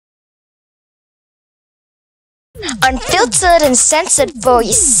Unfiltered and censored for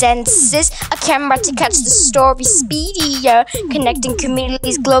your senses. A camera to catch the story speedier. Connecting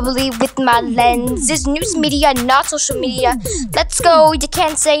communities globally with my lenses. News media, not social media. Let's go, you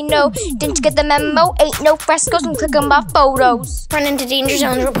can't say no. Didn't you get the memo? Ain't no frescoes and click on my photos. Run into danger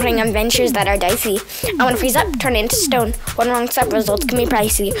zones, reporting on ventures that are dicey. I wanna freeze up, turn into stone. One wrong step, results can be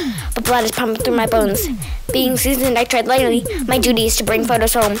pricey. But blood is pumping through my bones. Being seasoned, I tread lightly. My duty is to bring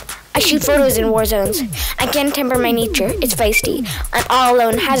photos home. I shoot photos in war zones. I can't temper my nature, it's feisty. I'm all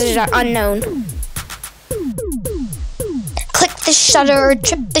alone, hazards are unknown. Click the shutter,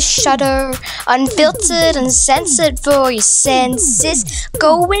 trip the shutter. Unfiltered, uncensored for your senses.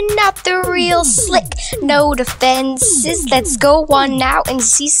 Going out the real slick, no defenses. Let's go on now and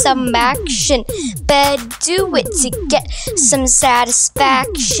see some action. Better do it to get some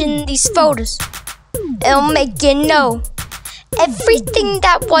satisfaction. These photos, it'll make you know everything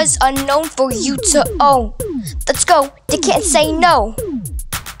that was unknown for you to own. Let's go, you can't say no.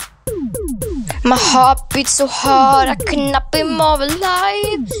 My heart beats so hard, I could not be more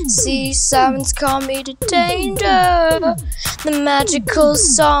alive. Sea sirens call me to danger. The magical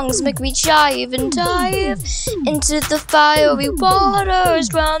songs make me jive and dive into the fiery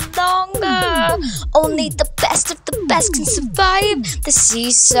waters, run longer. Only the best of the best can survive. The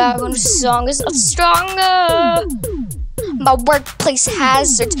sea siren song is not stronger. My workplace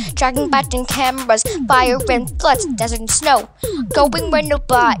hazards, dragging back in cameras, fire and floods, desert and snow, going where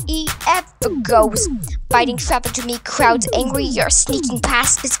nobody ever goes. Fighting traffic to meet crowds angrier, sneaking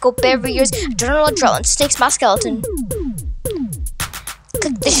past physical barriers, adrenaline snakes my skeleton.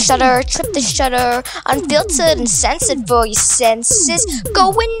 Click the shutter, trip the shutter. Unfiltered and censored for your senses.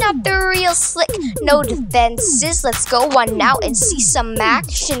 Going out the real slick, no defenses. Let's go on now and see some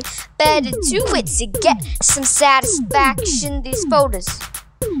action. Better do it to get some satisfaction. These photos,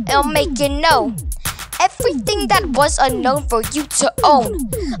 it'll make you know everything that was unknown for you to own.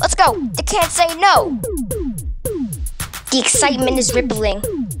 Let's go, you can't say no. The excitement is rippling.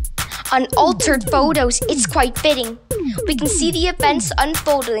 Unaltered photos, it's quite fitting. We can see the events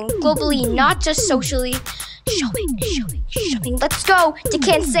unfolding globally, not just socially. Showing. Let's go, you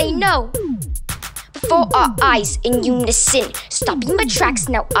can't say no. Before our eyes in unison, stopping my tracks,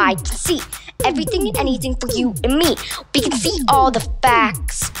 now I can see everything and anything for you and me. We can see all the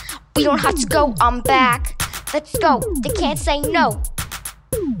facts. We don't have to go on back. Let's go, you can't say no.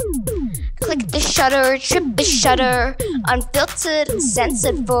 Click the shutter, trip the shutter. Unfiltered and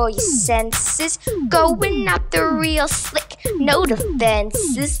censored for your senses. Going out the real slick, no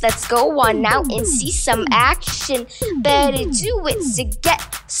defenses. Let's go on now and see some action. Better do it to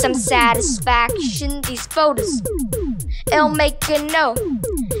get some satisfaction. These photos, it'll make you know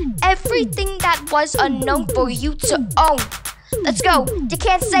everything that was unknown for you to own. Let's go, you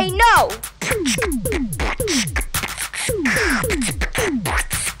can't say no.